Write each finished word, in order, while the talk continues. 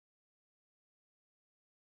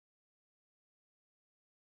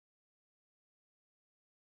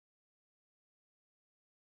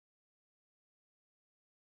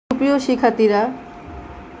সুপ্রিয় শিক্ষার্থীরা,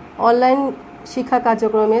 অনলাইন শিক্ষা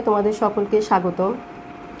কার্যক্রমে তোমাদের সকলকে স্বাগতম।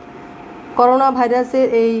 করোনা ভাইরাসের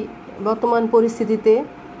এই বর্তমান পরিস্থিতিতে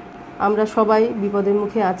আমরা সবাই বিপদের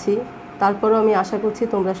মুখে আছি, তারপরও আমি আশা করছি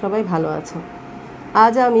তোমরা সবাই ভালো আছো।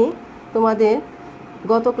 আজ আমি তোমাদের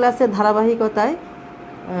গত ক্লাসের ধারাবাহিকতায়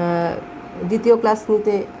দ্বিতীয় ক্লাস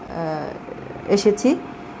নিতে এসেছি।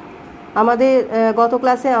 আমাদের গত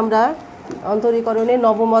ক্লাসে আমরা অন্তরীকরণের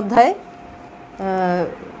নবম অধ্যায়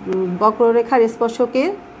বক্ররেখার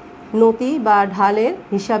স্পর্শকের নতি বা ঢালের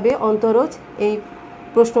হিসাবে অন্তরজ এই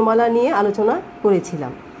প্রশ্নমালা নিয়ে আলোচনা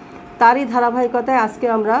করেছিলাম। তারই ধারাবাহিকতায় আজকে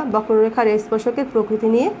আমরা বক্ররেখার স্পর্শকের প্রকৃতি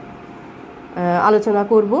নিয়ে আলোচনা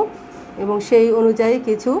করব এবং সেই অনুযায়ী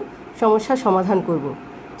কিছু সমস্যার সমাধান করব।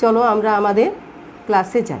 চলো আমরা আমাদের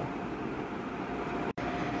ক্লাসে যাই।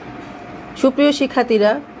 সুপ্রিয়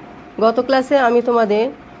শিক্ষার্থীরা, গত ক্লাসে আমি তোমাদের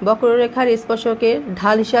বক্ররেখার স্পর্শকের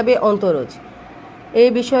ঢাল হিসাবে অন্তরজ এই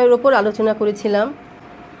বিষয়ের ওপর আলোচনা করেছিলাম।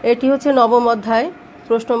 এটি হচ্ছে নবম অধ্যায়,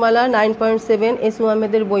 প্রশ্নমালা 9.7 এস.উ.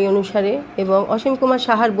 আহমেদের বই অনুসারে এবং অসীম কুমার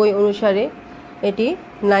সাহার বই অনুসারে এটি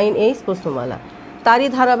 9H প্রশ্নমালা। তারই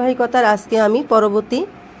ধারাবাহিকতার আজকে আমি পরবর্তী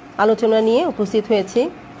আলোচনা নিয়ে উপস্থিত হয়েছি।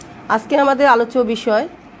 আজকে আমাদের আলোচ্য বিষয়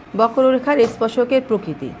বক্ররেখার স্পর্শকের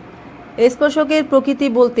প্রকৃতি। স্পর্শকের প্রকৃতি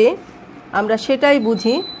বলতে আমরা সেটাই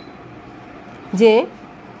বুঝি যে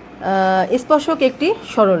স্পর্শক একটি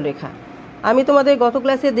সরলরেখা। আমি তোমাদের গত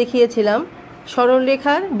ক্লাসে দেখিয়েছিলাম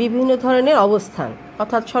সরলরেখার বিভিন্ন ধরনের অবস্থান,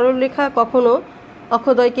 অর্থাৎ সরলরেখা কখনো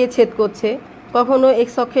অক্ষদ্বয়কে ছেদ করছে, কখনো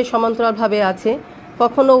এক্স অক্ষের সমান্তরালভাবে আছে,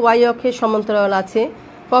 কখনো ওয়াই অক্ষের সমান্তরাল আছে,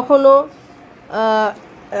 কখনো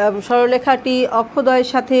সরলরেখাটি অক্ষদ্বয়ের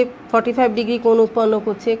সাথে 45 ডিগ্রি কোণ উৎপন্ন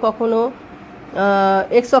করছে, কখনো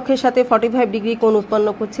এক্স অক্ষের সাথে 45 ডিগ্রি কোণ উৎপন্ন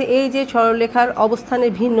করছে। এই যে সরলরেখার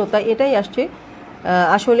অবস্থানের ভিন্নতা, এটাই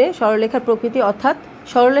আসলে সরলরেখার প্রকৃতি। অর্থাৎ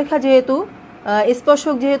সরলরেখা যেহেতু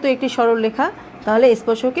স্পর্শক যেহেতু একটি সরলরেখা, তাহলে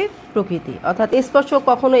স্পর্শকের প্রকৃতি অর্থাৎ স্পর্শক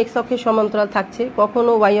কখনো এক্স অক্ষের সমান্তরাল থাকছে,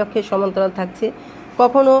 কখনো ওয়াই অক্ষের সমান্তরাল থাকছে,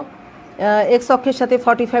 কখনো এক্স অক্ষের সাথে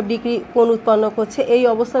 45 ডিগ্রি কোণ উৎপন্ন করছে। এই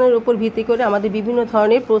অবস্থানের উপর ভিত্তি করে আমাদের বিভিন্ন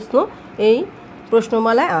ধরনের প্রশ্ন এই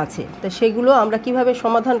প্রশ্নমালায় আছে। তো সেগুলো আমরা কিভাবে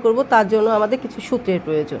সমাধান করব তার জন্য আমাদের কিছু সূত্রের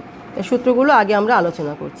প্রয়োজন। এই সূত্রগুলো আগে আমরা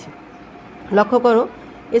আলোচনা করছি। লক্ষ্য করো,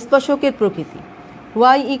 স্পর্শকের প্রকৃতি।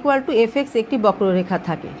 y=fx একটি বক্ররেখা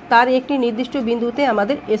থাকে, তার একটি নির্দিষ্ট বিন্দুতে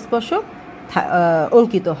আমাদের স্পর্শক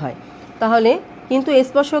অঙ্কিত হয়। তাহলে কিন্তু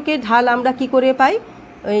স্পর্শকের ঢাল আমরা কি করে পাই?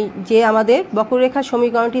 ওই যে আমাদের বক্ররেখার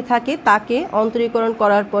সমীকরণটি থাকে তাকে অন্তরীকরণ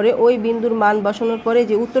করার পরে ওই বিন্দুর মান বসানোর পরে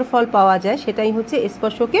যে উত্তরফল পাওয়া যায় সেটাই হচ্ছে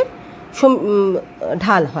স্পর্শকের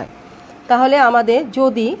ঢাল হয়। তাহলে আমাদের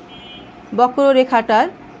যদি বক্ররেখাটার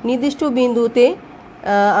নির্দিষ্ট বিন্দুতে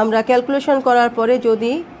আমরা ক্যালকুলেশন করার পরে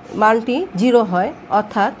যদি মানটি 0 হয়,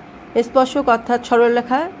 অর্থাৎ স্পর্শক অর্থাৎ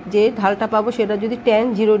সরলরেখা যে ঢালটা পাবো সেটা যদি tan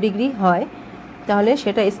 0 ডিগ্রি হয়, তাহলে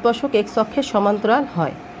সেটা স্পর্শক এক্স অক্ষের সমান্তরাল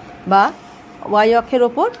হয় বা ওয়াই অক্ষের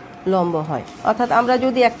ওপর লম্ব হয়। অর্থাৎ আমরা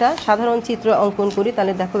যদি একটা সাধারণ চিত্র অঙ্কন করি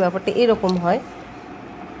তাহলে দেখো ব্যাপারটা এরকম হয়।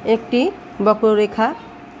 একটি বক্ররেখা,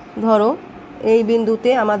 ধরো এই বিন্দুতে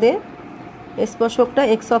আমাদের স্পর্শকটা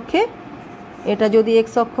এক্স অক্ষে, এটা যদি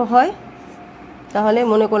এক্স অক্ষ হয় তাহলে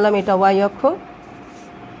মনে করলাম এটা ওয়াই অক্ষ,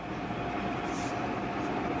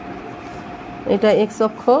 এটা এক্স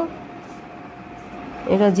অক্ষ,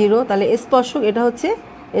 এটা 0, তাহলে স্পর্শক এটা হচ্ছে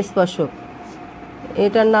স্পর্শক,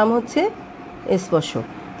 এটার নাম হচ্ছে স্পর্শক।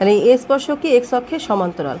 তাহলে এই স্পর্শকই এক্স অক্ষের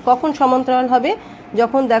সমান্তরাল। কখন সমান্তরাল হবে?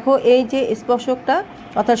 যখন দেখো এই যে স্পর্শকটা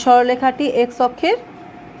অর্থাৎ সরলরেখাটি এক্স অক্ষের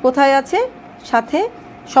কোথায় আছে? সাথে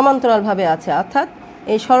সমান্তরালভাবে আছে, অর্থাৎ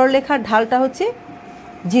এই সরলরেখার ঢালটা হচ্ছে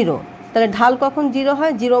 0। তাহলে ঢাল কখন 0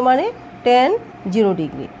 হয়? 0 মানে tan 0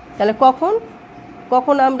 ডিগ্রি। তাহলে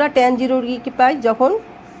কখন আমরা tan 0 ডিগ্রি পাই? যখন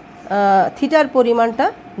থিটার পরিমাণটা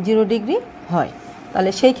 0 ডিগ্রি হয়।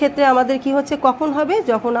 তাহলে সেই ক্ষেত্রে আমাদের কি হচ্ছে, কখন হবে?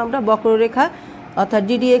 যখন আমরা বক্ররেখা অর্থাৎ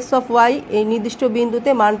ddx অফ y এই নির্দিষ্ট বিন্দুতে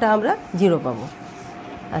মানটা আমরা 0 পাবো।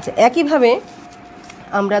 আচ্ছা, একইভাবে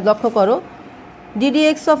আমরা লক্ষ্য করো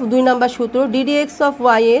ddx অফ 2 নম্বর সূত্র, ddx অফ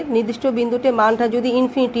y এর নির্দিষ্ট বিন্দুতে মানটা যদি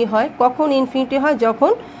ইনফিনিটি হয়, কখন ইনফিনিটি হয়?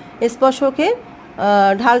 যখন স্পর্শকের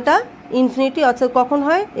ঢালটা ইনফিনিটি, অর্থাৎ কখন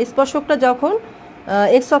হয়? স্পর্শকটা যখন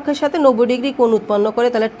এক্স অক্ষের সাথে 90 ডিগ্রি কোণ উৎপন্ন করে,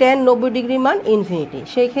 তাহলে tan 90 ডিগ্রি মান ইনফিনিটি।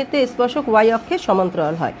 সেই ক্ষেত্রে স্পর্শক ওয়াই অক্ষের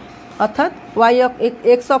সমান্তরাল হয়, অর্থাৎ ওয়াই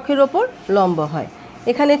এক্স অক্ষের ওপর লম্ব হয়।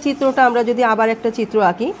 এখানে চিত্রটা আমরা যদি আবার একটা চিত্র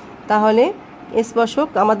আঁকি, তাহলে স্পর্শক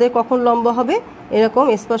আমাদের কখন লম্ব হবে? এরকম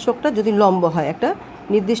স্পর্শকটা যদি লম্ব হয় একটা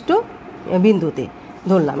নির্দিষ্ট বিন্দুতে,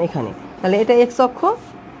 ধরলাম এখানে, তাহলে এটা এক্স অক্ষ,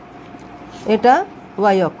 এটা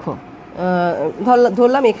ওয়াই অক্ষ,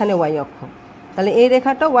 ধরলাম এখানে ওয়াই অক্ষ, তাহলে এই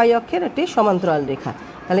রেখাটা ওয়াই অক্ষের একটি সমান্তরাল রেখা।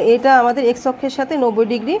 তাহলে এটা আমাদের এক্স অক্ষের সাথে 90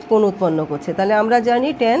 ডিগ্রি কোণ উৎপন্ন করছে। তাহলে আমরা জানি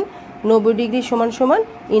tan 90 ডিগ্রি সমান সমান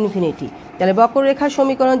ইনফিনিটি। তাহলে বক্ররেখার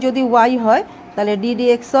সমীকরণ যদি y হয় তাহলে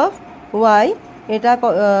ddx অফ y এটা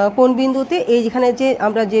কোন বিন্দুতে, এইখানে যে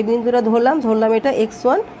আমরা যে বিন্দুটা ধরলাম এটা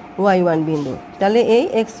x1 y1 বিন্দু। তাহলে এই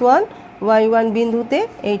x1 y1 বিন্দুতে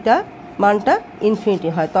এইটা মানটা ইনফিনিটি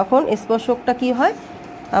হয়, তখন স্পর্শকটা কি হয়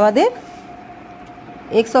আমাদের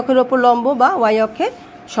এক্স অক্ষের ওপর লম্ব বা ওয়াই অক্ষের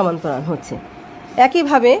সমান্তরাল হচ্ছে।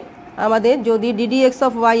 একইভাবে আমাদের যদি ddx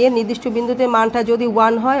অফ y এর নির্দিষ্ট বিন্দুতে মানটা যদি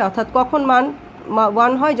 1 হয়, অর্থাৎ কখন মান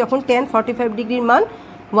 1 হয়, যখন tan 45 ডিগ্রির মান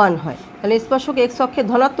 1 হয়, তাহলে স্পর্শক এক্স অক্ষের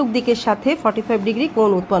ধনাত্মক দিকের সাথে 45 ডিগ্রি কোণ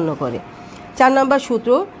উৎপন্ন করে। 4 নম্বর সূত্র,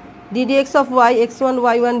 ddx of y x1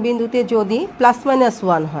 y1 বিন্দুতে যদি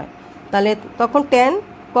 +-1 হয়, তাহলে তখন tan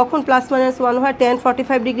কখন +-1 হয়, tan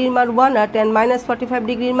 45 ডিগ্রির মান 1 আর tan -45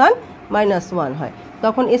 ডিগ্রির মান -1 হয়,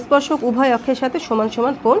 তখন স্পর্শক উভয় অক্ষের সাথে সমান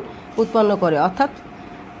সমান কোণ উৎপন্ন করে, অর্থাৎ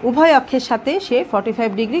উভয় অক্ষের সাথে সে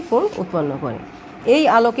 45 ডিগ্রি কোণ উৎপন্ন করে। এই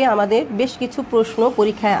আলোকে আমাদের বেশ কিছু প্রশ্ন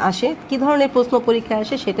পরীক্ষায় আসে। কী ধরনের প্রশ্ন পরীক্ষায়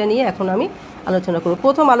আসে সেটা নিয়ে এখন আমি আলোচনা করব।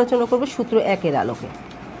 প্রথম আলোচনা করব সূত্র 1-এর আলোকে।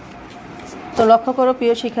 তো লক্ষ্য করো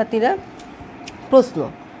প্রিয় শিক্ষার্থীরা, প্রশ্ন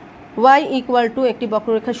y ইকুয়াল টু একটি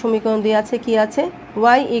বক্ররেখার সমীকরণ দিয়ে আছে, কি আছে,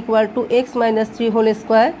 y equal to x - 3 whole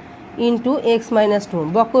square into x - 2।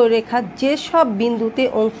 বক্ররেখার যেসব বিন্দুতে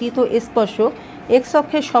অঙ্কিত স্পর্শক এক্স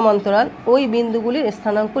অক্ষের সমান্তরাল ওই বিন্দুগুলির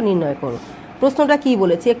স্থানাঙ্ক নির্ণয় করো। প্রশ্নটা কি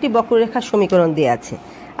বলেছে, একটি বক্ররেখার সমীকরণ দিয়ে আছে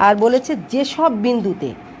আর বলেছে যেসব বিন্দুতে,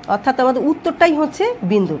 অর্থাৎ আমাদের উত্তরটাই হচ্ছে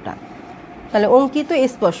বিন্দুটা। তাহলে অঙ্কিত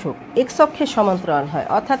স্পর্শক এক্স অক্ষের সমান্তরাল হয়,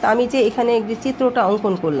 অর্থাৎ আমি যে এখানে একটি চিত্রটা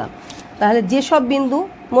অঙ্কন করলাম, তাহলে যেসব বিন্দু,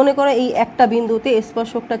 মনে করো এই একটা বিন্দুতে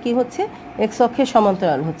স্পর্শকটা কি হচ্ছে, এক্স অক্ষের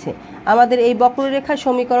সমান্তরাল হচ্ছে। আমাদের এই বক্ররেখার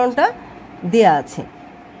সমীকরণটা দেয়া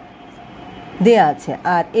আছে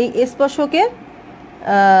আর এই স্পর্শকের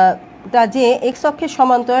তা যে এক্স অক্ষের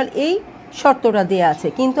সমান্তরাল এই শর্তটা দেয়া আছে,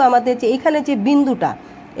 কিন্তু আমাদের যে এখানে যে বিন্দুটা,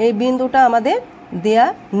 এই বিন্দুটা আমাদের দেয়া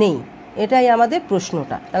নেই, এটাই আমাদের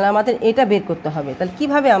প্রশ্নটা। তাহলে আমাদের এটা বের করতে হবে। তাহলে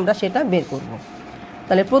কিভাবে আমরা সেটা বের করব?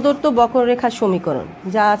 তাহলে প্রদত্ত বক্ররেখার সমীকরণ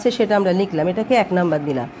যা আছে সেটা আমরা লিখলাম, এটাকে 1 নাম্বার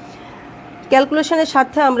দিলাম। ক্যালকুলেশনের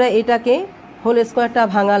স্বার্থে আমরা এটাকে হোল স্কোয়ারটা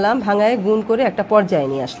ভাঙায় গুণ করে একটা পর্যায়ে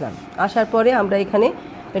নিয়ে আসার পরে আমরা এখানে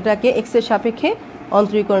এটাকে এক্সের সাপেক্ষে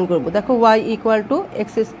অন্তরীকরণ করব। দেখো y equal to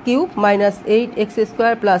x³ -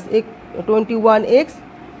 8x² plus 21x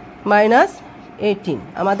 - 18।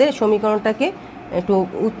 আমাদের সমীকরণটাকে একটু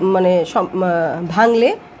ভাঙলে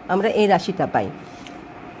আমরা এই রাশিটা পাই।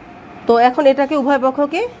 তো এখন এটাকে উভয়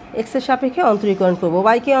পক্ষকে এক্সের সাপেক্ষে অন্তরীকরণ করব।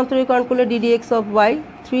 yকে অন্তরীকরণ করলে ddx অফ y,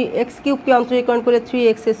 3x³ অন্তরীকরণ করলে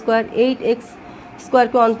 3x², 8x²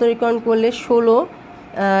 অন্তরীকরণ করলে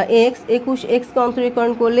 16x, 21x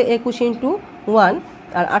অন্তরীকরণ করলে 21 × 1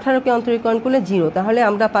 আর 18কে অন্তরীকরণ করলে 0। তাহলে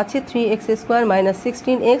আমরা পাচ্ছি 3x² -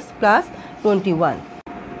 16x প্লাস 21।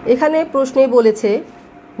 এখানে প্রশ্নে বলেছে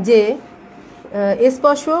যে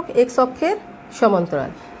স্পর্শক এক্স অক্ষের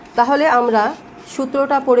সমান্তরাল। তাহলে আমরা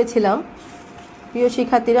সূত্রটা পড়েছিলাম, প্রিয়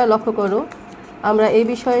শিক্ষার্থীরা লক্ষ্য করো, আমরা এই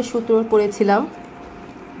বিষয়ে সূত্র পড়েছিলাম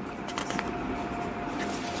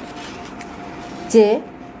যে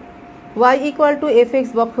y ইকুয়াল টু fx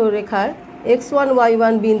বক্ররেখার x1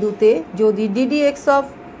 y1 বিন্দুতে যদি ddx অফ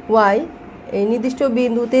y এই নির্দিষ্ট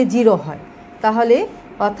বিন্দুতে 0 হয়, তাহলে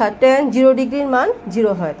অর্থাৎ tan 0 ডিগ্রির মান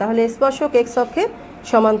 0 হয়, তাহলে স্পর্শক এক্স অক্ষের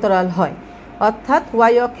সমান্তরাল হয়, অর্থাৎ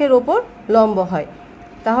y অক্ষের ওপর লম্ব হয়।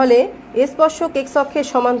 তাহলে স্পর্শক এক্স অক্ষের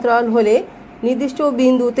সমান্তরাল হলে নির্দিষ্ট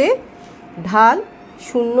বিন্দুতে ঢাল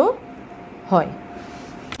 0 হয়।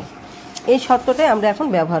 এই শর্তটাই আমরা এখন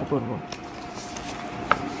ব্যবহার করব।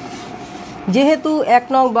 যেহেতু 1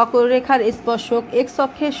 নং বক্ররেখার স্পর্শক এক্স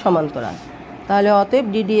অক্ষের সমান্তরাল, তাহলে অতএব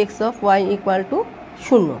ddx of y equal to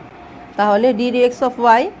 0। তাহলে ddx অফ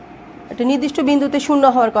y একটা নির্দিষ্ট বিন্দুতে 0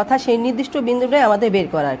 হওয়ার কথা, সেই নির্দিষ্ট বিন্দুটাই আমাদের বের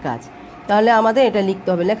করার কাজ। তাহলে আমাদের এটা লিখতে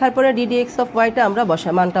হবে। লেখার পরে ddx অফ yটা আমরা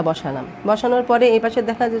মানটা বসানোর পরে এই পাশে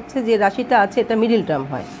দেখা যাচ্ছে যে রাশিটা আছে এটা মিডিল টার্ম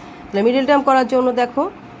হয়। তাহলে মিডিল টার্ম করার জন্য দেখো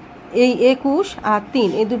এই 21 আর 3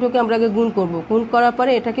 এই দুটোকে আমরা আগে গুণ করব। গুণ করার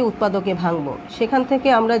পরে এটাকে উৎপাদকে ভাঙব। সেখান থেকে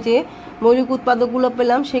আমরা যে মৌলিক উৎপাদকগুলো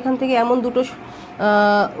পেলাম সেখান থেকে এমন দুটো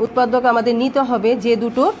উৎপাদক আমাদের নিতে হবে যে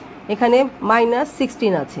দুটো এখানে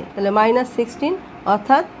 -16 আছে। তাহলে -16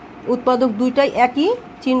 অর্থাৎ উৎপাদক দুইটাই একই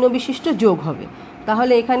চিহ্ন বিশিষ্ট যোগ হবে।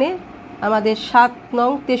 তাহলে এখানে আমাদের 7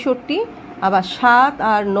 নং 63, আবার 7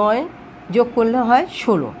 আর 9 যোগ করলে হয়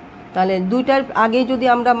 16। তাহলে দুইটার আগে যদি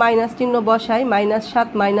আমরা মাইনাস চিহ্ন বসাই, -7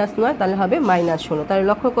 -9, তাহলে হবে -16। তাহলে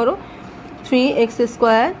লক্ষ্য করো 3x²,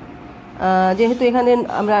 যেহেতু এখানে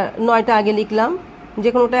আমরা 9টা আগে লিখলাম, যে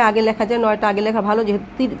কোনোটাই আগে লেখা যায়, 9টা আগে লেখা ভালো যেহেতু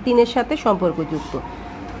 3-এর সাথে সম্পর্কযুক্ত,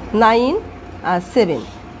 9 আর 7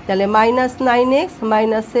 তাহলে -9x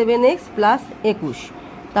 -7x প্লাস 21।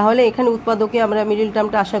 তাহলে এখানে উৎপাদকে আমরা মিডল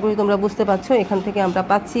টার্মটা আশা করি তোমরা বুঝতে পারছো। এখান থেকে আমরা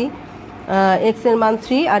পাচ্ছি এক্স এর মান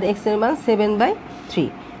 3 আর এক্স এর মান 7/3।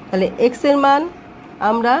 তাহলে এক্স এর মান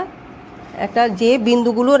আমরা একটা যে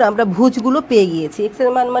বিন্দুগুলোর আমরা ভুজগুলো পেয়ে গিয়েছি, এক্স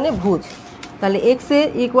এর মান মানে ভুজ। তাহলে এক্স এর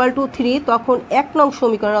 = 3, তখন 1 নং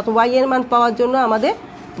সমীকরণ অর্থাৎ ওয়াই এর মান পাওয়ার জন্য আমাদের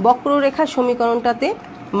বক্ররেখার সমীকরণটাতে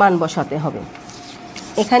মান বসাতে হবে।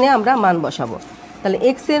 এখানে আমরা মান বসাবো। তাহলে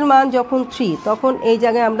এক্স এর মান যখন 3, তখন এই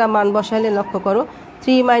জায়গায় আমরা মান বসালে লক্ষ্য করো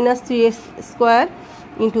 3 - 3x²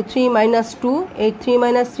 × 3 - 2, এই 3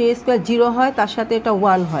 - 3x² 0 হয়, তার সাথে এটা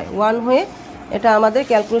 1 হয়, 1 হয়ে এটা আমাদের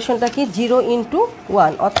ক্যালকুলেশনটা কি 0 ×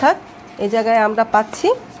 1, অর্থাৎ এই জায়গায় আমরা পাচ্ছি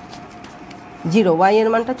 0, ওয়াই এর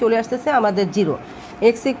মানটা চলে আসতেছে আমাদের 0।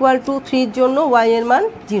 এক্স = 3 জন্য ওয়াই এর মান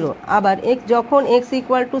 0। আবার যখন এক্স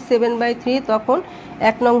 = 7/3, তখন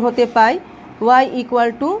 1 নং হতে পাই ওয়াই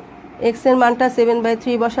 = এক্স এর মানটা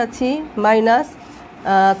 7/3 বসাচ্ছি,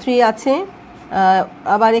 -3 আছে,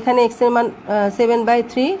 আবার এখানে এক্স এর মান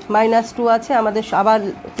 7/3 -2 আছে। আমাদের আবার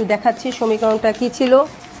একটু দেখাচ্ছি সমীকরণটা কি ছিল,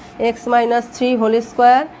 x - 3 whole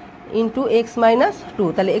square into x - 2।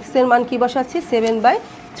 তাহলে এক্স এর মান কি বসাচ্ছি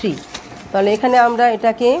 7/3। তাহলে এখানে আমরা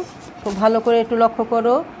এটাকে খুব ভালো করে একটু লক্ষ্য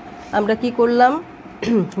করো, আমরা কি করলাম,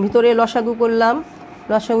 ভিতরে লসাগু করলাম,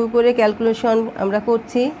 লসাগু করে ক্যালকুলেশন আমরা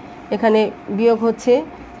করছি, এখানে বিয়োগ হচ্ছে,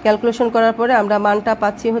 ক্যালকুলেশন করার পরে আমরা মানটা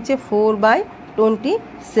পাচ্ছি হচ্ছে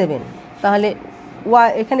 4/27। তাহলে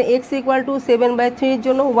এখানে x = 7/3 এর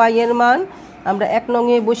জন্য ওয়াই এর মান আমরা 1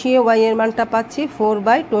 নংয়ে বসিয়ে ওয়াই এর মানটা পাচ্ছি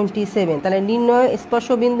 4/27। তাহলে নির্ণয় স্পর্শ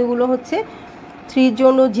বিন্দুগুলো হচ্ছে 3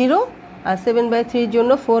 জন্য 0 আর 7/3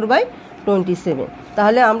 জন্য 4/27।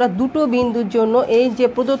 তাহলে আমরা দুটো বিন্দুর জন্য এই যে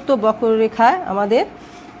প্রদত্ত বক্ররেখায় আমাদের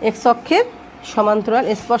এক্স অক্ষের সমান্তরাল,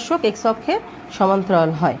 স্পর্শক এক্স অক্ষের সমান্তরাল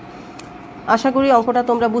হয়। আশা করি অঙ্কটা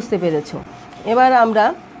তোমরা বুঝতে পেরেছো। এবার আমরা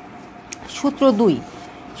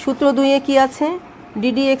সূত্র 2-এ কি আছে,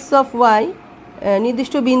 ddx অফ ওয়াই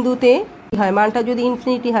নির্দিষ্ট বিন্দুতে হয়, মানটা যদি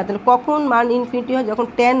ইনফিনিটি হয়, তাহলে কখন মান ইনফিনিটি হয়, যখন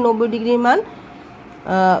tan 90 ডিগ্রির মান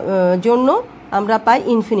জন্য আমরা পাই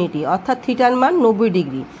ইনফিনিটি, অর্থাৎ থিটার মান 90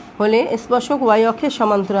 ডিগ্রি হলে স্পর্শক ওয়াই অক্ষের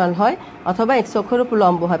সমান্তরাল হয় অথবা এক্স অক্ষের উপর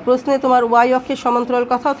লম্ব হয়। প্রশ্নে তোমার ওয়াই অক্ষের সমান্তরাল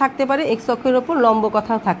কথাও থাকতে পারে, এক্স অক্ষের উপর লম্ব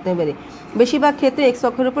কথাও থাকতে পারে, বেশিরভাগ ক্ষেত্রে এক্স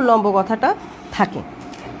অক্ষের উপর লম্ব কথাটা থাকে।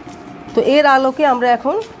 তো এর আলোকে আমরা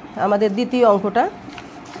এখন আমাদের দ্বিতীয় অঙ্কটা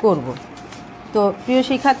করব। তো প্রিয়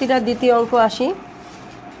শিক্ষার্থীরা, দ্বিতীয় অঙ্ক আসি।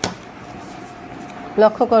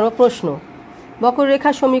 লক্ষ্য করো প্রশ্ন,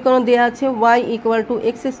 বক্ররেখার সমীকরণ দেওয়া আছে y =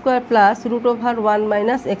 x² +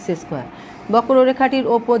 √1 - x²। বক্ররেখাটির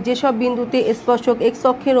ওপর যেসব বিন্দুতে স্পর্শক এক্স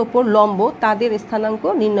অক্ষের ওপর লম্ব তাদের স্থানাঙ্ক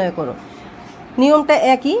নির্ণয় করো। নিয়মটা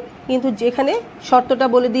একই, কিন্তু যেখানে শর্তটা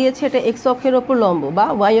বলে দিয়েছে এটা এক্স অক্ষের ওপর লম্ব বা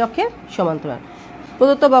ওয়াই অক্ষের সমান্তরাল।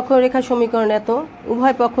 প্রদত্ত বক্ররেখার সমীকরণ এত,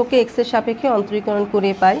 উভয় পক্ষকে এক্স এর সাপেক্ষে অন্তরীকরণ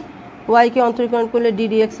করে পাই, ওয়াইকে অন্তরীকরণ করলে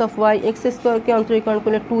ddx অফ ওয়াই, x² অন্তরীকরণ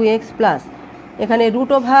করলে 2x প্লাস এখানে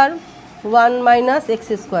 √1 - x²,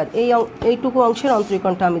 এইটুকু অংশের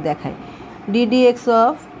অন্তরীকরণটা আমি দেখাই, ddx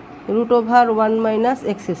অফ √1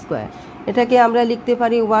 - x²। এটাকে আমরা লিখতে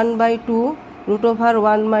পারি 1/2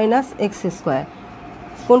 √1 - x²।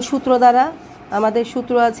 কোন সূত্র দ্বারা? আমাদের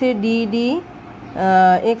সূত্র আছে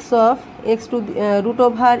ddx অফ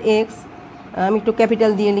x⁻x, আমি একটু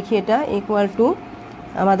ক্যাপিটাল দিয়ে লিখি, এটা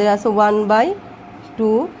 = আমাদের আছে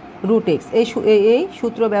 1/2 √x। এই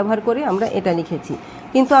সূত্র ব্যবহার করে আমরা এটা লিখেছি,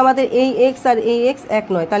 কিন্তু আমাদের এই x আর এই x এক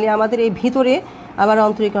নয়, তাহলে আমাদের এই ভিতরে আবার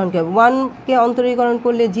অন্তরীকরণ করবে, 1কে অন্তরীকরণ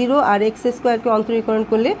করলে 0 আর x² অন্তরীকরণ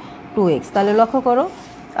করলে 2x। তাহলে লক্ষ্য করো,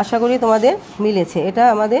 আশা করি তোমাদের মিলেছে, এটা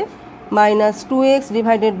আমাদের -2x /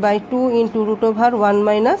 2 ×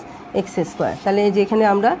 √1 - x²। তাহলে এই যে এখানে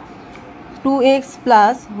আমরা 2x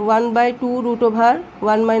প্লাস 1/2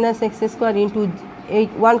 √1 - x² ইন্টু এই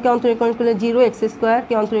 1কে অন্তরীকরণ করলে 0,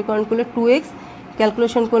 x²কে অন্তরীকরণ করলে 2x,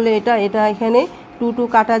 ক্যালকুলেশন করলে এটা এখানে 2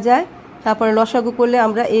 কাটা যায়, তারপরে লসাগু করলে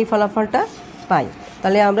আমরা এই ফলাফলটা পাই।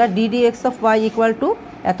 তাহলে আমরা ddx অফ y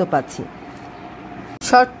 = এত পাচ্ছি।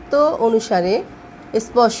 শর্ত অনুসারে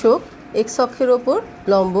স্পর্শক এক্স অক্ষের ওপর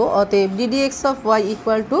লম্ব, অতএব ddx অফ y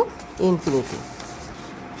 = ইনফিনিটি।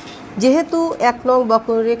 যেহেতু 1 নং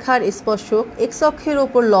বক্ররেখার স্পর্শক এক্স অক্ষের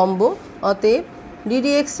ওপর লম্ব, অতএব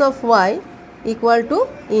ddx অফ y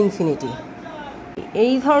 = ইনফিনিটি।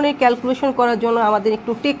 এই ধরনের ক্যালকুলেশন করার জন্য আমাদের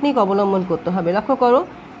একটু টেকনিক অবলম্বন করতে হবে। লক্ষ্য করো,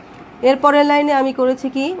 এরপরের লাইনে আমি করেছি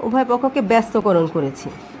কি, উভয় পক্ষকে ব্যস্তকরণ করেছি,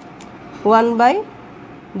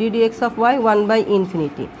 1/ddx অফ y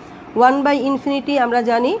 1/∞। 1/∞ আমরা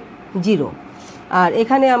জানি 0, আর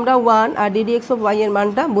এখানে আমরা 1 আর ddx অফ y এর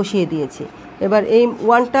মানটা বসিয়ে দিয়েছি। এবার এই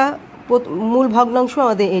 1টা মূল ভগ্নাংশ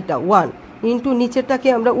আমাদের এটা 1, ইন্টু নিচেরটাকে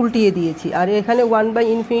আমরা উল্টিয়ে দিয়েছি, আর এখানে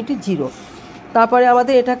 1/∞ 0। তারপরে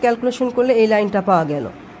আমাদের এটা ক্যালকুলেশন করলে এই লাইনটা পাওয়া গেল।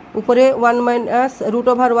 উপরে 1 মাইনাস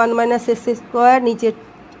 √1 মাইনাস এক্স স্কোয়ার, নিচে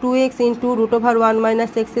 2x into √1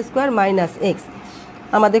 minus x square minus x.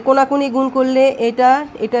 আমাদের কোনাকুনি গুণ করলে এটা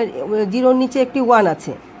 0-র নিচে একটি 1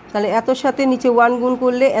 আছে, তাহলে এতর সাথে নিচে 1 গুণ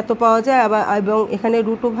করলে এত পাওয়া যায়, আবার এবং এখানে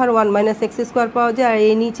 √1 মাইনাস এক্স স্কোয়ার পাওয়া যায়, আর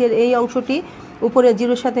এই নিচের এই অংশটি উপরে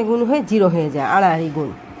 0-র সাথে গুণ হয়ে 0 হয়ে যায়, আড়াআড়ি গুণ।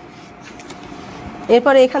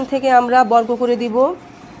 এরপরে এখান থেকে আমরা বর্গ করে দিব।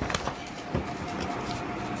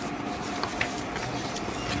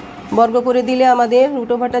 বর্গ করে দিলে আমাদের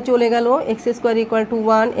 √টা চলে গেল, x square equal to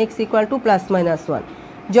 1, x equal to +-1।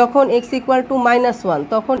 যখন এক্স ইকুয়াল টু -1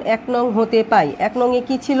 তখন 1 নং হতে পাই। 1 নংয়ে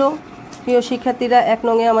কী ছিল প্রিয় শিক্ষার্থীরা? 1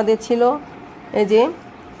 নংয়ে আমাদের ছিল এই যে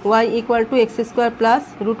y equal to x square plus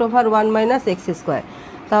 √1 minus x square.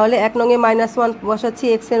 তাহলে 1 নংয়ে -1 বসাচ্ছি,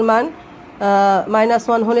 এক্সের মান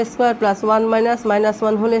 -1 whole square plus 1 minus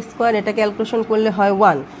 -1 whole square, এটা ক্যালকুলেশন করলে হয়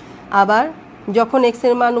 1। আবার যখন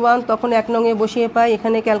এক্সের মান 1 তখন 1 নংয়ে বসিয়ে পাই,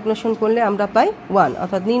 এখানে ক্যালকুলেশন করলে আমরা পাই 1।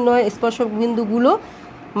 অর্থাৎ নির্ণয় স্পর্শক বিন্দুগুলো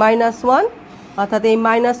 -1, অর্থাৎ এই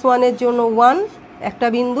 -1-এর জন্য 1 একটা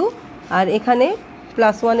বিন্দু, আর এখানে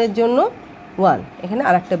 +1-এর জন্য 1 এখানে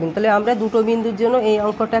আর একটা বিন্দু। তাহলে আমরা দুটো বিন্দুর জন্য এই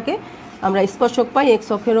অঙ্কটাকে আমরা স্পর্শক পাই এক্স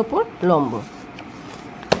অক্ষের ওপর লম্ব।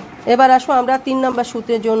 এবার আসো আমরা 3 নম্বর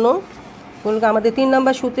সূত্রের জন্য। আমাদের 3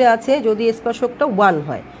 নম্বর সূত্রে আছে যদি স্পর্শকটা 1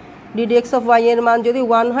 হয়, ddx অফ y এর মান যদি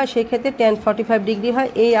 1 হয় সেক্ষেত্রে tan 45 ডিগ্রি হয়।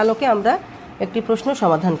 এই আলোকে আমরা একটি প্রশ্ন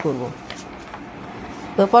সমাধান করব।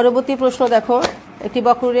 তো পরবর্তী প্রশ্ন দেখো, একটি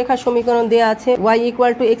বক্ররেখার সমীকরণ দেওয়া আছে y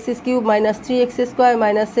equal to x³ minus 3x square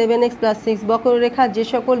minus 7x plus 6। বক্ররেখা যে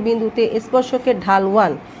সকল বিন্দুতে স্পর্শকের ঢাল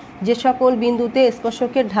 1, যে সকল বিন্দুতে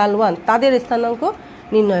স্পর্শকের ঢাল 1 তাদের স্থানাঙ্ক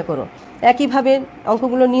নির্ণয় করো। একইভাবে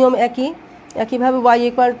অঙ্কগুলো নিয়ম একইভাবে y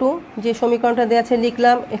ইকুয়াল টু যে সমীকরণটা দেওয়া আছে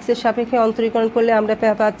লিখলাম, এক্সের সাপেক্ষে অন্তরীকরণ করলে আমরা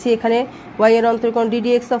পাচ্ছি এখানে y এর অন্তরীকরণ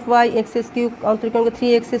ddx of y, x³ অন্তরীকরণ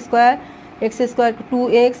 3x square, x square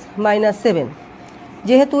 2x minus 7।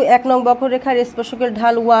 যেহেতু 1 নং বক্ররেখার স্পর্শকের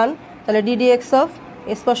ঢাল 1, তাহলে ddx অফ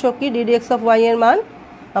স্পর্শক কি, ddx অফ y এর মান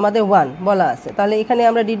আমাদের 1 বলা আছে। তাহলে এখানে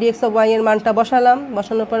আমরা ddx অফ y এর মানটা বসালাম,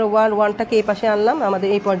 বসানোর পরে 1টাকে এই পাশে আনলাম, আমাদের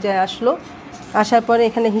এই পর্যায়ে আসলো। আসার পরে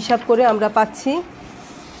এখানে হিসাব করে আমরা পাচ্ছি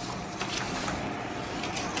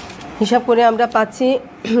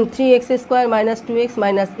 3x square minus 2x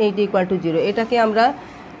minus 8 equal to 0। এটাকে আমরা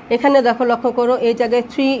এখানে দেখো লক্ষ্য করো, এই জায়গায়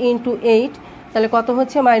 3 × 8 তাহলে কত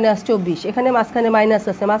হচ্ছে -24। এখানে মাঝখানে মাইনাস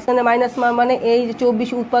আছে, মাঝখানে মাইনাস মানে এই যে 24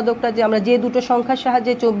 উৎপাদকটা যে আমরা যে দুটো সংখ্যার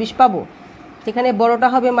সাহায্যে 24 পাবো, এখানে বড়টা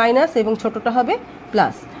হবে মাইনাস এবং ছোটটা হবে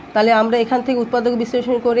প্লাস। তাহলে আমরা এখান থেকে উৎপাদক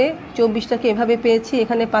বিশ্লেষণ করে 24টাকে এভাবে পেয়েছি,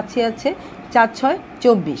 এখানে পাচ্ছি আছে 4 × 6 =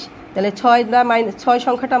 24। তাহলে 6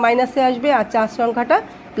 সংখ্যাটা মাইনাসে আসবে আর 4 সংখ্যাটা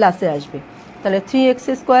প্লাসে আসবে। তাহলে 3x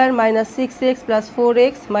square minus 6x plus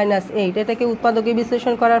 4x minus 8, এটাকে উৎপাদকে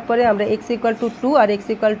বিশ্লেষণ করার পরে আমরা x equal to 2 R x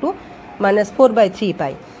equal to -4/3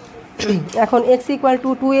 পাই। এখন x ইকুয়াল টু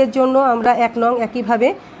 2 এর জন্য আমরা 1 নং একইভাবে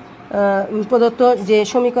প্রদত্ত যে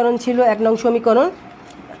সমীকরণ ছিল 1 নং সমীকরণ,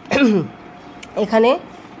 এখানে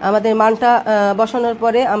আমাদের মানটা বসানোর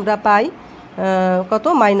পরে আমরা পাই কত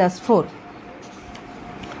 -4,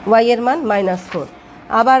 y এর মান -4।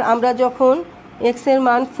 আবার আমরা যখন x এর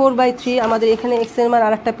মান 4/3, আমাদের এখানে x এর মান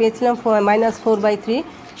আরেকটা পেয়েছিলাম -4/3,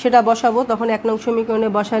 সেটা বসাবো। তখন 1 নং সমীকরণে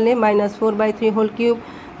বসালে -4/3 whole cube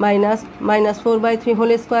minus -4/3 whole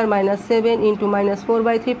square minus 7 into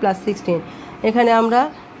 -4/3 plus 16। এখানে আমরা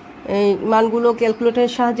এই মানগুলো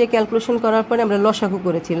ক্যালকুলেটরের সাহায্যে ক্যালকুলেশন করার পরে আমরা লসাগু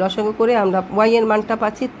করেছি, লসাগু করে আমরা y এর মানটা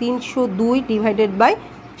পাচ্ছি 302 ডিভাইডেড বাই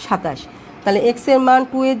 27। তাহলে x এর মান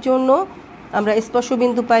 2 এর জন্য আমরা স্পর্শ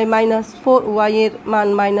বিন্দু পাই -4, y এর মান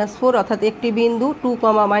 -4, অর্থাৎ একটি বিন্দু 2,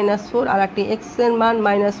 -4, আর একটি x এর মান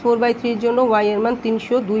 -4/3 জন্য y এর মান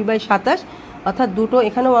 302/27, অর্থাৎ দুটো,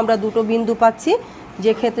 এখানেও আমরা দুটো বিন্দু পাচ্ছি,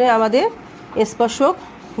 যে ক্ষেত্রে আমাদের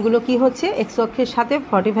স্পর্শকগুলো কি হচ্ছে x অক্ষের সাথে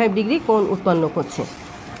 45 ডিগ্রি কোণ উৎপন্ন করছে।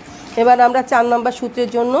 এবার আমরা 4 নম্বর সূত্রের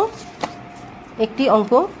জন্য একটি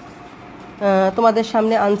অঙ্ক তোমাদের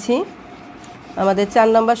সামনে আনছি। আমাদের 4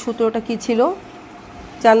 নম্বর সূত্রটা কি ছিল?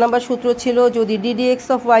 4 নম্বর সূত্র ছিল যদি ddx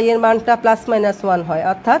অফ y এর মানটা +-1 হয়,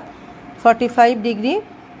 অর্থাৎ 45 ডিগ্রি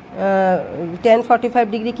tan 45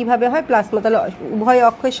 ডিগ্রি কীভাবে হয় প্লাস, তাহলে উভয়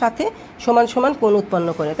অক্ষের সাথে সমান সমান কোণ উৎপন্ন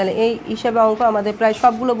করে। তাহলে এই হিসাবে অঙ্ক আমাদের প্রায়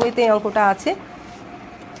সবগুলো বইতে এই অঙ্কটা আছে।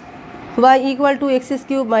 y equal to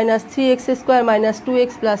x³ minus 3x square minus 2x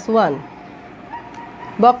plus 1।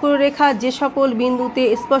 বক্ররেখা যে সকল বিন্দুতে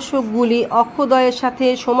স্পর্শকগুলি অক্ষদ্বয়ের সাথে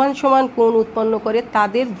সমান সমান কোণ উৎপন্ন করে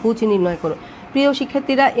তাদের ভুজ নির্ণয় করো। প্রিয়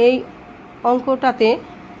শিক্ষার্থীরা, এই অঙ্কটাতে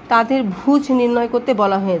তাদের ভুজ নির্ণয় করতে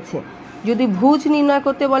বলা হয়েছে। যদি ভুজ নির্ণয়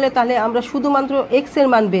করতে বলে তাহলে আমরা শুধুমাত্র x এর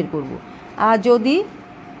মান বের করব, আর যদি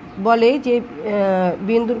বলে যে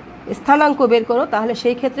বিন্দুর স্থানাঙ্ক বের করো, তাহলে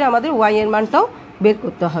সেই ক্ষেত্রে আমাদের ওয়াই এর মানটাও বের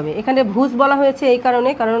করতে হবে। এখানে ভুজ বলা হয়েছে এই কারণে,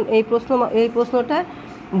 কারণ এই প্রশ্নটা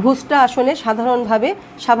ভুজটা আসলে সাধারণভাবে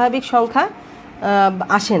স্বাভাবিক সংখ্যা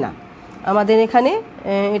আসে না, আমাদের এখানে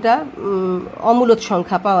এটা অমূলদ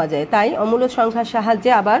সংখ্যা পাওয়া যায়। তাই অমূলদ সংখ্যার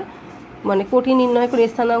সাহায্যে আবার মানে কোটি নির্ণয় করে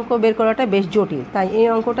স্থানাঙ্ক বের করাটা বেশ জটিল, তাই এই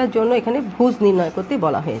অঙ্কটার জন্য এখানে ভুজ নির্ণয় করতে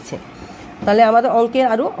বলা হয়েছে। তাহলে আমাদের অঙ্কের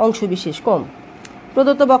আরও অংশবিশেষ কম।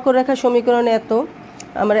 প্রদত্ত বক্ররেখার সমীকরণে এত,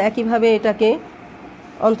 আমরা একইভাবে এটাকে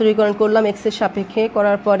অন্তরীকরণ করলাম এক্সের সাপেক্ষে।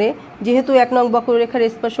 করার পরে যেহেতু 1 নং বক্ররেখার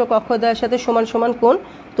স্পর্শক অক্ষদ্বয়ের সাথে সমান সমান কোণ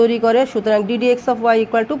তৈরি করে, সুতরাং ddx of y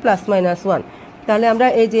equal to +-1। তাহলে আমরা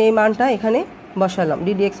এই যে এই মানটা এখানে বসালাম,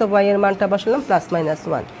 ddx অফ y এর মানটা বসালাম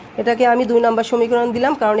 +-1। এটাকে আমি 2 নম্বর সমীকরণ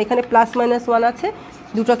দিলাম, কারণ এখানে +-1 আছে,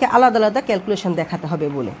 দুটোকে আলাদা আলাদা ক্যালকুলেশন দেখাতে হবে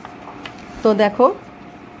বলে। তো দেখো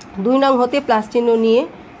 2 নং হতে প্লাস চিহ্ন নিয়ে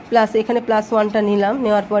এখানে +1টা নিলাম,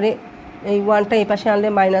 নেওয়ার পরে এই 1টা এই পাশে আনলে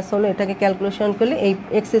মাইনাস হলো, এটাকে ক্যালকুলেশন করলে এই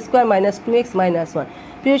x² - 2x - 1।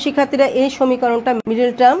 প্রিয় শিক্ষার্থীরা, এই সমীকরণটা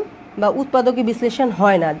মিডল টার্ম বা উৎপাদকীয় বিশ্লেষণ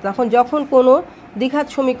হয় না। যখন কোনো দ্বিঘাত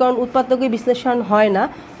সমীকরণ উৎপাদকীয় বিশ্লেষণ হয় না,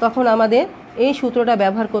 তখন আমাদের এই সূত্রটা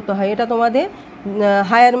ব্যবহার করতে হয়। এটা তোমাদের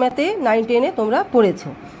হায়ার ম্যাথে 9-10-এ তোমরা পড়েছো।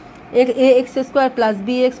 ax² +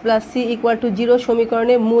 bx + c = 0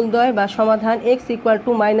 সমীকরণের মূলদ্বয় বা সমাধান x = -b ±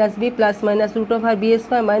 √b² -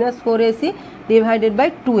 4ac /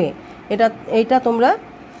 2a। এইটা তোমরা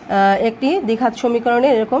একটি দ্বিঘাত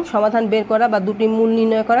সমীকরণের এরকম সমাধান বের করা বা দুটি মূল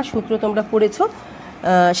নির্ণয় করা সূত্র তোমরা পড়েছো।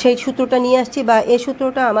 সেই সূত্রটা নিয়ে আসছি, বা এই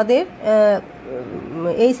সূত্রটা আমাদের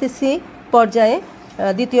এইচএসসি পর্যায়ে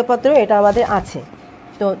দ্বিতীয় পত্রে এটা আমাদের আছে।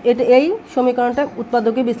 তো এই সমীকরণটা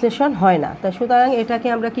উৎপাদকীয় বিশ্লেষণ হয় না, তাই সুতরাং এটাকে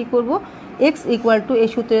আমরা কি করব, x = এই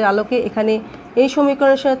সূত্রের আলোকে এখানে এই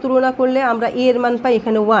সমীকরণের সাথে তুলনা করলে আমরা a এর মান পাই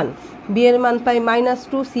এখানে 1, b এর মান পাই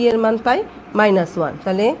 -2, c এর মান পাই -1।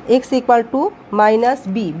 তাহলে x =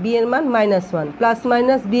 -b, b এর মান -1 +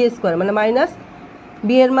 -b² মানে মাইনাস b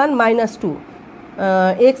এর মান -2,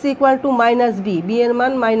 x = -b, b এর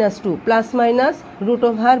মান -2 ±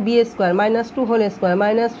 √b² - 2 whole square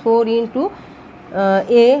 -4 into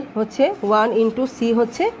a হচ্ছে 1 ইন্টু c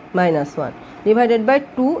হচ্ছে -1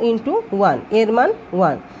 / 2 ইন্টু 1, এর মান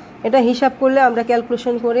 1। এটা হিসাব করলে আমরা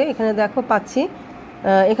ক্যালকুলেশন করে এখানে দেখো পাচ্ছি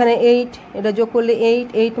এখানে 8, এটা যোগ করলে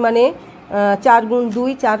 8 মানে 4 × 2,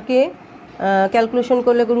 4কে ক্যালকুলেশন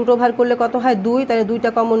করলে √ওভার করলে কত হয় 2, তাহলে 2টা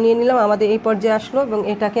কমন নিয়ে নিলাম, আমাদের এই পর্যায়ে আসলো। এবং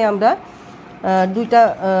এটাকে আমরা 2টা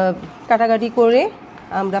কাটাকাটি করে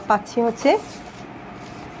আমরা পাচ্ছি হচ্ছে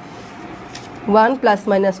 1 ±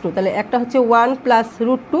 -2। তাহলে একটা হচ্ছে 1 +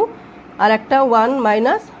 √2 আর একটা 1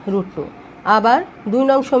 - √2। আবার 2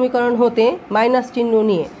 নং সমীকরণ হতে মাইনাস চিহ্ন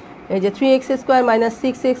নিয়ে এই যে 3x² -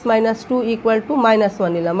 6x - 2 =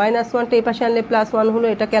 -1 নিলাম, -1টা এই পাশে আনলে +1 হলো,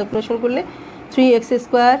 এটা ক্যালকুলেশন করলে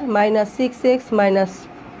 3x² - 6x -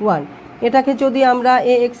 1। এটাকে যদি আমরা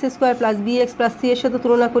ax² + bx + c এর সাথে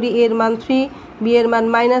তুলনা করি, a এর মান 3, b এর মান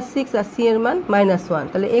 -6 আর c এর মান -1।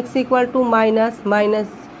 তাহলে x =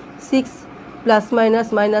 -6 ±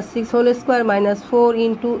 -6 whole square -4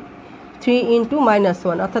 into 3 into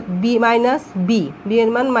 -1, অর্থাৎ b এর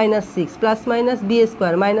মান -6 ± b²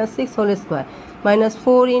 -6 whole square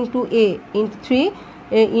 -4 into a into 3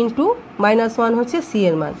 into -1 হচ্ছে c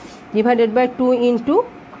এর মান / 2 ইন্টু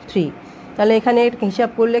 3। তাহলে এখানে হিসাব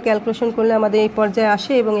করলে ক্যালকুলেশন করলে আমাদের এই পর্যায়ে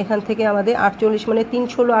আসে, এবং এখান থেকে আমাদের 48 মানে 3 ×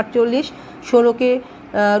 16 48, 16কে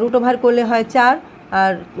 √ওভার করলে হয় 4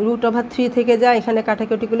 আর √3 থেকে যায়, এখানে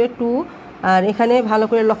কাটাকাটি করলে 2। আর এখানে ভালো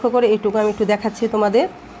করে লক্ষ্য করে এইটুকু আমি একটু দেখাচ্ছি তোমাদের,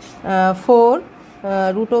 4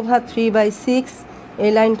 √3/6,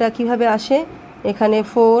 এই লাইনটা কিভাবে আসে, এখানে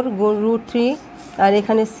 4 × √3 আর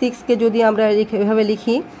এখানে 6কে যদি আমরা এভাবে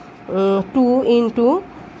লিখি 2 ইন্টু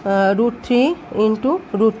 √3 ইন্টু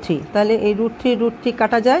 √3, তাহলে এই √3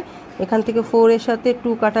 কাটা যায়, এখান থেকে 4 এর সাথে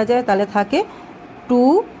 2 কাটা যায়, তাহলে থাকে 2,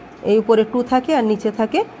 এই উপরে 2 থাকে আর নিচে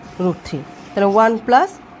থাকে √3। তাহলে 1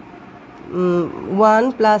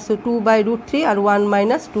 + 2/√3 আর 1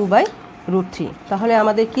 - 2/√3। তাহলে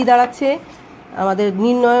আমাদের কি দাঁড়াচ্ছে, আমাদের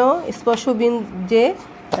নির্ণয় স্পর্শবিন্দু যে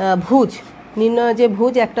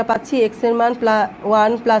ভুজ একটা পাচ্ছি, x এর মান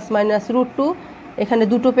 1 ± √2, এখানে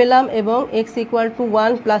দুটো পেলাম, এবং x =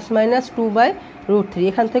 1 ± 2/√3,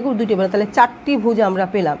 এখান থেকেও দুটো পেলাম, তাহলে 4টি ভুজ আমরা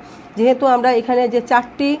পেলাম। যেহেতু আমরা এখানে যে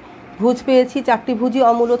 4টি ভুজ পেয়েছি, 4টি ভুজই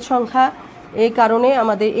অমূলদ সংখ্যা, এই কারণে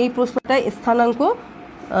আমাদের এই প্রশ্নটায় স্থানাঙ্ক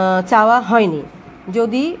চাওয়া হয়নি।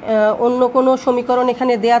 যদি অন্য কোনো সমীকরণ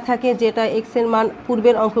এখানে দেয়া থাকে যেটা x এর মান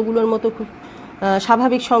পূর্বের অঙ্কগুলোর মতো খুব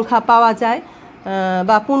স্বাভাবিক সংখ্যা পাওয়া যায়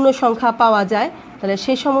বা পূর্ণ সংখ্যা পাওয়া যায়, তাহলে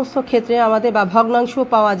সেই সমস্ত ক্ষেত্রে আমাদের, বা ভগ্নাংশ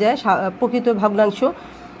পাওয়া যায়, প্রকৃত ভগ্নাংশ,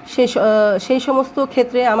 সেই সমস্ত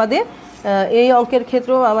ক্ষেত্রে আমাদের এই অঙ্কের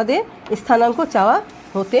ক্ষেত্রেও আমাদের স্থানাঙ্ক চাওয়া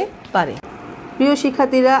হতে পারে। প্রিয়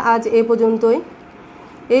শিক্ষার্থীরা, আজ এ পর্যন্তই।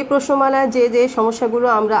 এই প্রশ্নমালায় যে যে সমস্যাগুলো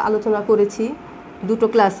আমরা আলোচনা করেছি দুটো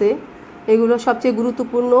ক্লাসে, এগুলো সবচেয়ে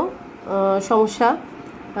গুরুত্বপূর্ণ সমস্যা।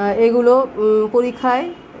 এগুলো পরীক্ষায়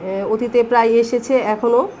অতীতে প্রায় এসেছে,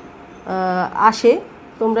 এখনও আসে।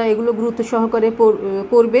 তোমরা এগুলো গুরুত্ব সহকারে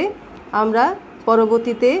পড়বে। আমরা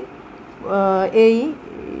পরবর্তীতে এই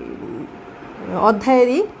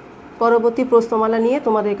অধ্যায়েরই পরবর্তী প্রশ্নমালা নিয়ে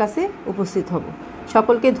তোমাদের কাছে উপস্থিত হব।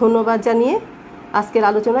 সকলকে ধন্যবাদ জানিয়ে আজকের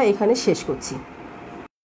আলোচনা এখানে শেষ করছি।